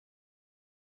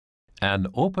An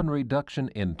open reduction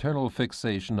internal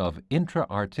fixation of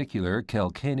intra-articular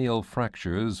calcaneal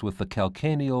fractures with the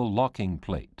calcaneal locking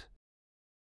plate.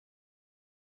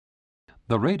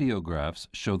 The radiographs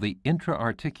show the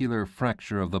intra-articular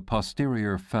fracture of the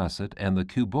posterior facet and the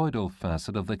cuboidal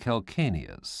facet of the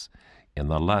calcaneus in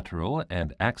the lateral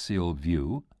and axial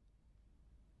view,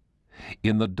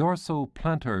 in the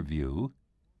dorsoplantar view,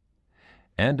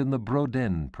 and in the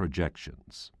Brodin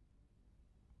projections.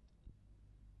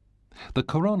 The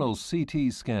coronal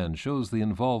CT scan shows the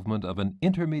involvement of an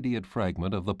intermediate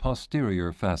fragment of the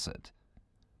posterior facet.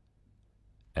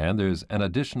 And there's an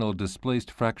additional displaced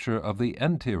fracture of the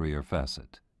anterior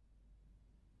facet.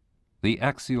 The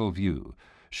axial view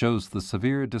shows the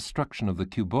severe destruction of the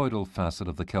cuboidal facet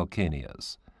of the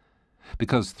calcaneus.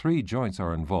 Because 3 joints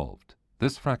are involved,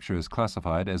 this fracture is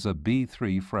classified as a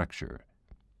B3 fracture.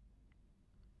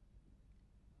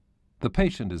 The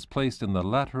patient is placed in the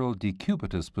lateral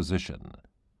decubitus position.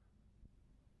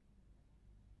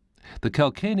 The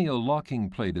calcaneal locking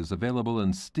plate is available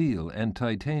in steel and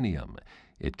titanium.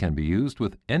 It can be used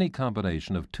with any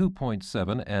combination of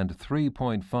 2.7 and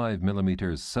 3.5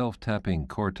 millimeter self-tapping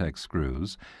Cortex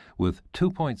screws with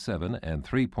 2.7 and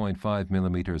 3.5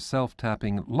 millimeter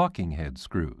self-tapping locking head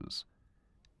screws.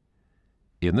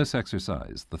 In this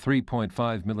exercise, the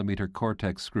 3.5 millimeter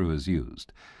Cortex screw is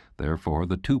used. Therefore,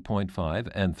 the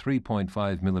 2.5 and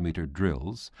 3.5 millimeter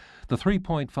drills, the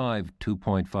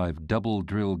 3.5-2.5 double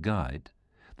drill guide,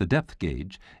 the depth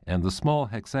gauge, and the small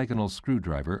hexagonal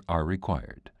screwdriver are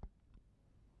required.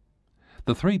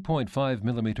 The 3.5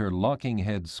 millimeter locking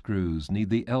head screws need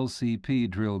the LCP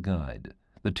drill guide,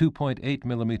 the 2.8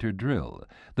 millimeter drill,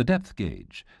 the depth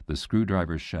gauge, the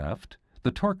screwdriver shaft,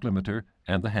 the torque limiter,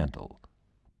 and the handle.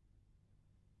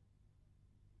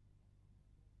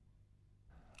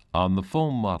 On the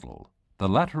foam model, the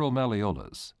lateral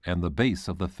malleolus and the base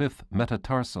of the 5th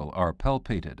metatarsal are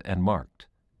palpated and marked.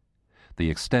 The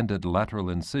extended lateral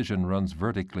incision runs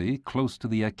vertically close to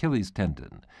the Achilles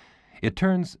tendon. It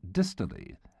turns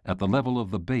distally at the level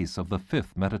of the base of the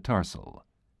 5th metatarsal.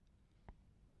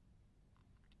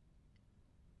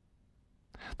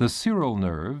 The sural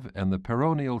nerve and the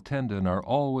peroneal tendon are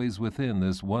always within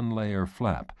this one-layer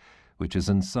flap, which is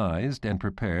incised and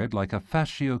prepared like a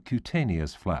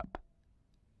fasciocutaneous flap.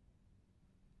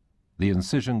 The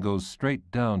incision goes straight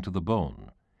down to the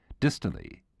bone.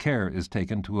 Distally, care is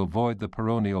taken to avoid the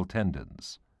peroneal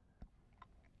tendons.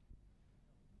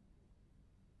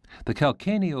 The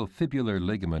calcaneofibular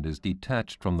ligament is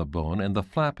detached from the bone and the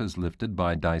flap is lifted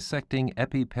by dissecting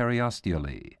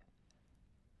epiperiostally.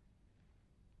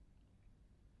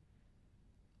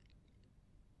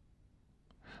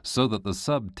 So that the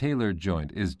subtalar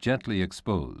joint is gently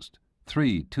exposed.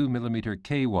 3 2 millimeter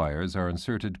K wires are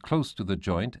inserted close to the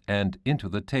joint and into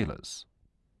the talus.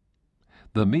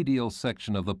 The medial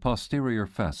section of the posterior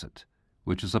facet,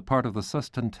 which is a part of the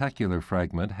sustentacular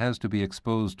fragment, has to be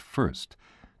exposed first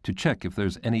to check if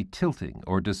there's any tilting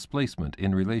or displacement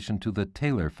in relation to the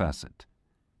talar facet.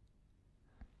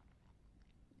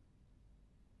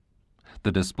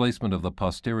 The displacement of the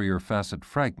posterior facet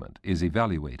fragment is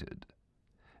evaluated,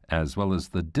 as well as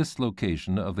the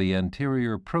dislocation of the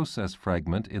anterior process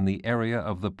fragment in the area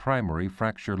of the primary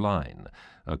fracture line,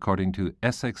 according to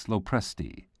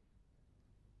Essex-Lopresti.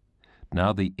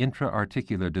 Now the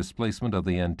intra-articular displacement of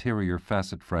the anterior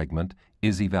facet fragment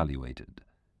is evaluated.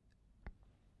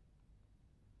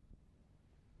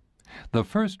 The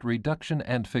first reduction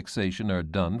and fixation are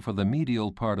done for the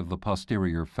medial part of the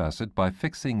posterior facet by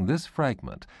fixing this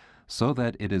fragment so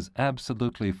that it is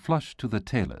absolutely flush to the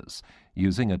talus,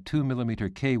 using a 2 millimeter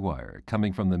K wire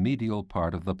coming from the medial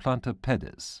part of the planta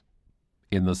pedis.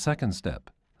 In the second step,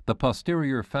 the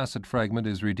posterior facet fragment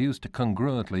is reduced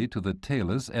congruently to the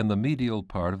talus and the medial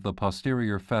part of the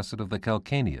posterior facet of the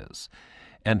calcaneus,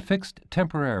 and fixed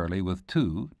temporarily with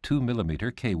 2 2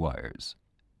 millimeter K wires.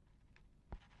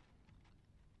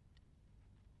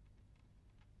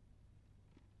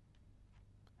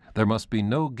 There must be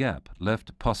no gap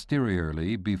left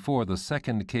posteriorly before the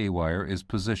second K wire is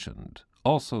positioned,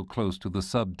 also close to the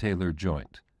subtalar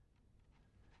joint.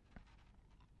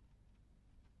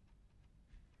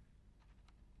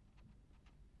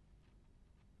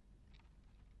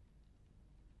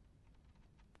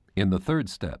 In the third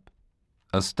step,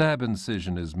 a stab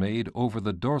incision is made over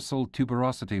the dorsal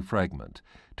tuberosity fragment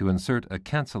to insert a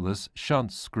cancellous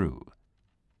shunt screw.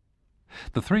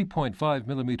 The 3.5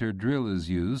 millimeter drill is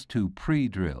used to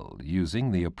pre-drill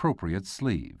using the appropriate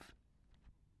sleeve.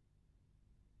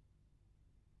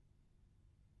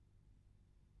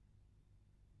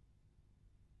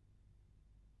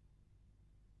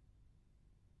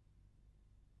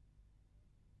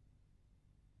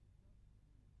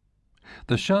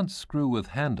 The shunt screw with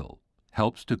handle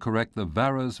helps to correct the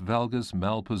varus valgus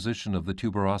malposition of the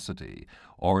tuberosity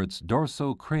or its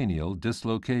dorsocranial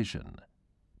dislocation.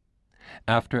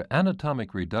 After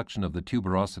anatomic reduction of the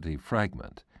tuberosity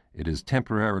fragment, it is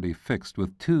temporarily fixed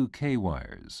with 2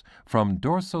 K-wires from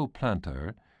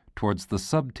dorsoplantar towards the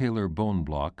subtalar bone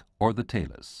block or the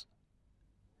talus.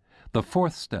 The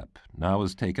 4th step now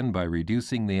is taken by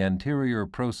reducing the anterior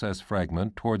process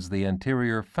fragment towards the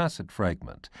anterior facet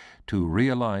fragment to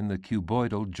realign the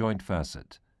cuboidal joint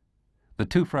facet. The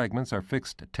 2 fragments are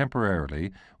fixed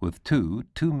temporarily with 2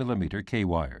 2mm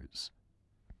K-wires.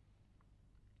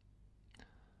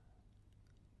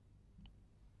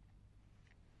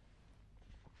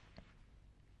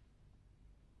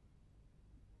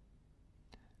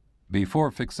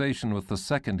 Before fixation with the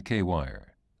 2nd K-wire,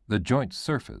 the joint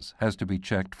surface has to be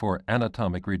checked for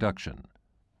anatomic reduction.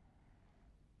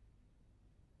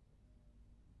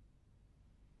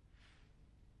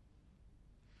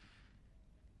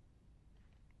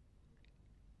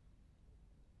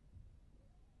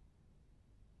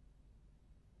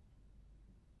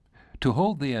 To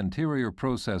hold the anterior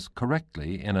process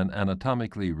correctly in an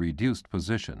anatomically reduced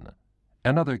position,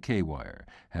 another K-wire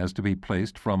has to be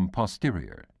placed from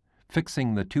posterior,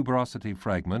 fixing the tuberosity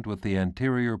fragment with the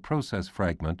anterior process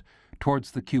fragment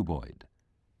towards the cuboid.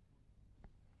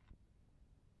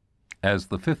 As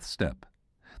the 5th step,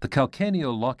 the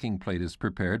calcaneal locking plate is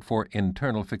prepared for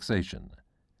internal fixation.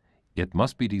 It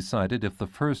must be decided if the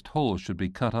first hole should be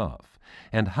cut off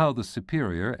and how the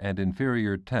superior and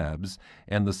inferior tabs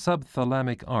and the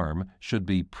subthalamic arm should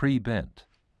be pre-bent.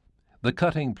 The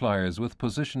cutting pliers with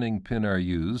positioning pin are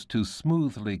used to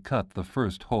smoothly cut the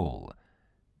first hole.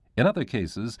 In other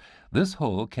cases, this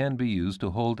hole can be used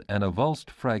to hold an avulsed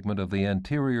fragment of the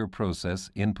anterior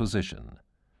process in position.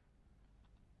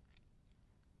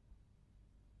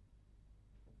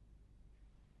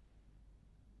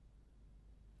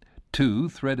 Two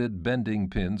threaded bending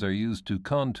pins are used to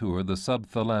contour the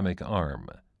subthalamic arm.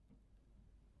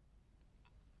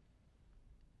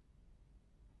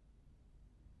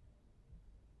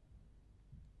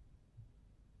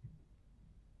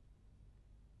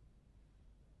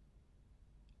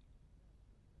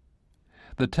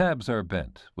 The tabs are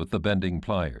bent with the bending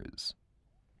pliers.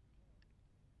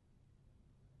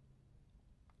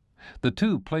 The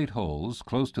 2 plate holes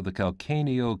close to the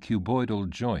calcaneo-cuboidal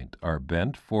joint are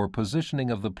bent for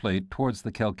positioning of the plate towards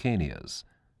the calcaneus.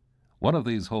 One of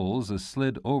these holes is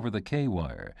slid over the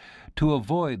K-wire to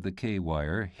avoid the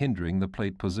K-wire hindering the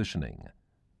plate positioning.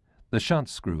 The shunt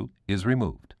screw is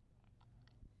removed.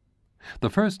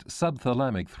 The first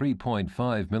subthalamic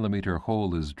 3.5 millimeter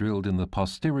hole is drilled in the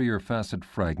posterior facet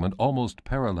fragment almost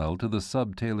parallel to the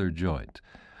subtalar joint.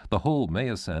 The hole may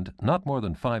ascend not more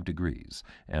than 5 degrees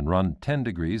and run 10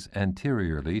 degrees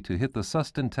anteriorly to hit the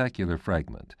sustentacular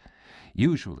fragment.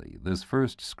 Usually, this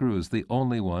first screw is the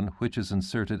only one which is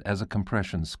inserted as a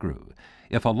compression screw.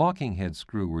 If a locking head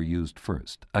screw were used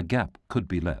first, a gap could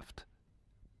be left.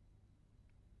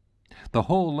 The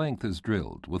whole length is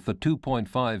drilled with the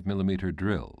 2.5 millimeter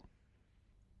drill.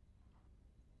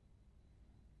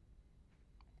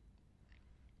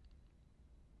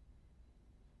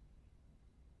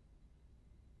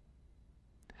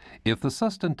 If the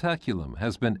sustentaculum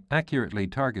has been accurately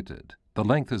targeted, the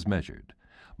length is measured.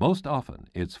 Most often,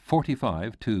 it's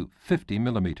 45 to 50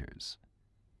 millimeters.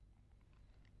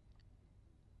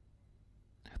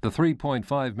 The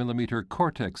 3.5 millimeter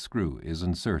cortex screw is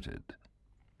inserted.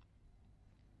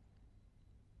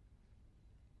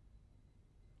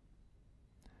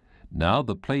 Now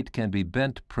the plate can be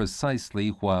bent precisely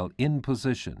while in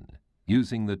position,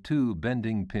 using the 2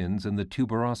 bending pins in the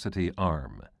tuberosity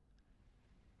arm.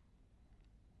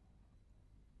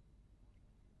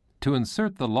 To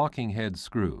insert the locking head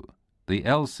screw, the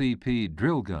LCP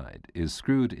drill guide is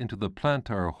screwed into the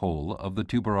plantar hole of the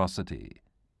tuberosity.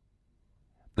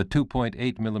 The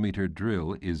 2.8 millimeter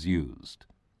drill is used.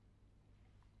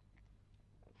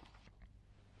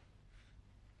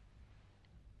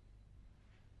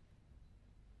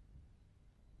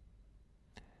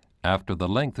 After the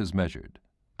length is measured,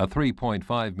 a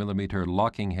 3.5 millimeter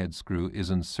locking head screw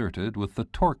is inserted with the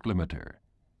torque limiter.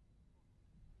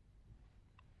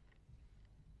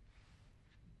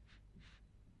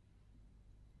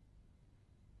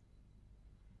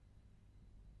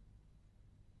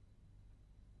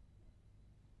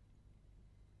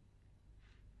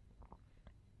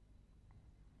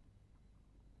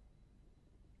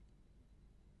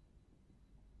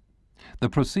 The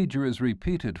procedure is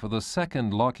repeated for the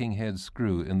 2nd locking head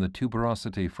screw in the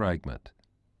tuberosity fragment.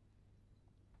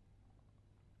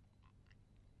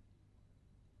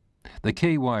 The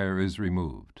K-wire is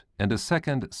removed and a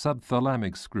second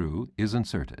subthalamic screw is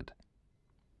inserted.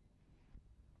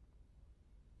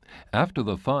 After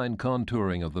the fine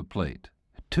contouring of the plate,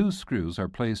 2 screws are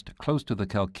placed close to the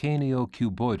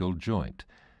calcaneo-cuboidal joint.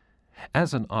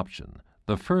 As an option,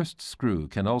 the first screw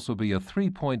can also be a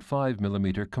 3.5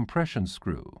 mm compression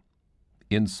screw.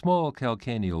 In small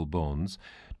calcaneal bones,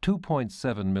 2.7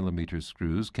 mm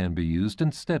screws can be used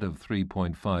instead of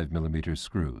 3.5 mm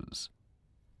screws.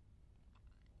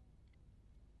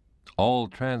 All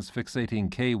transfixating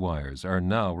K-wires are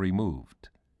now removed,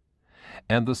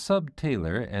 and the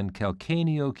subtalar and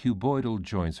calcaneo-cuboidal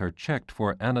joints are checked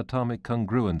for anatomic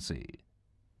congruency.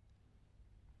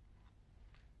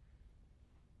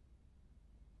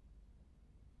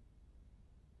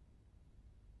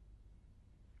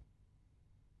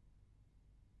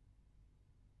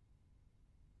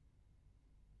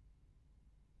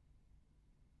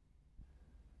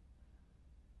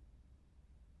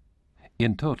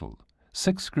 In total,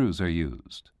 6 screws are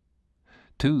used: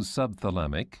 2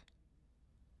 subthalamic,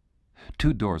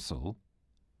 2 dorsal,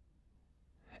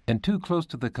 and 2 close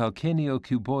to the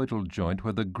calcaneo-cuboidal joint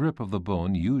where the grip of the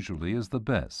bone usually is the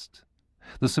best.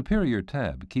 The superior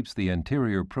tab keeps the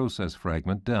anterior process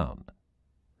fragment down.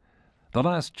 The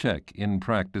last check in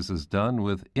practice is done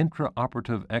with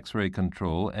intraoperative X-ray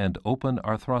control and open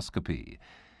arthroscopy.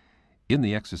 In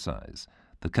the exercise,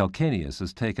 the calcaneus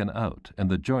is taken out and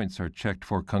the joints are checked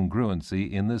for congruency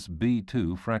in this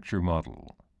B2 fracture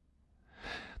model.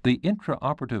 The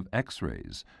intraoperative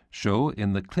X-rays show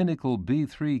in the clinical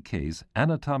B3 case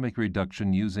anatomic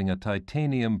reduction using a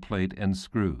titanium plate and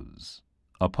screws.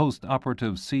 A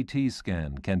post-operative CT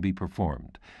scan can be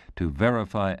performed to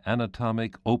verify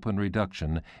anatomic open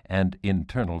reduction and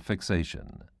internal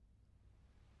fixation.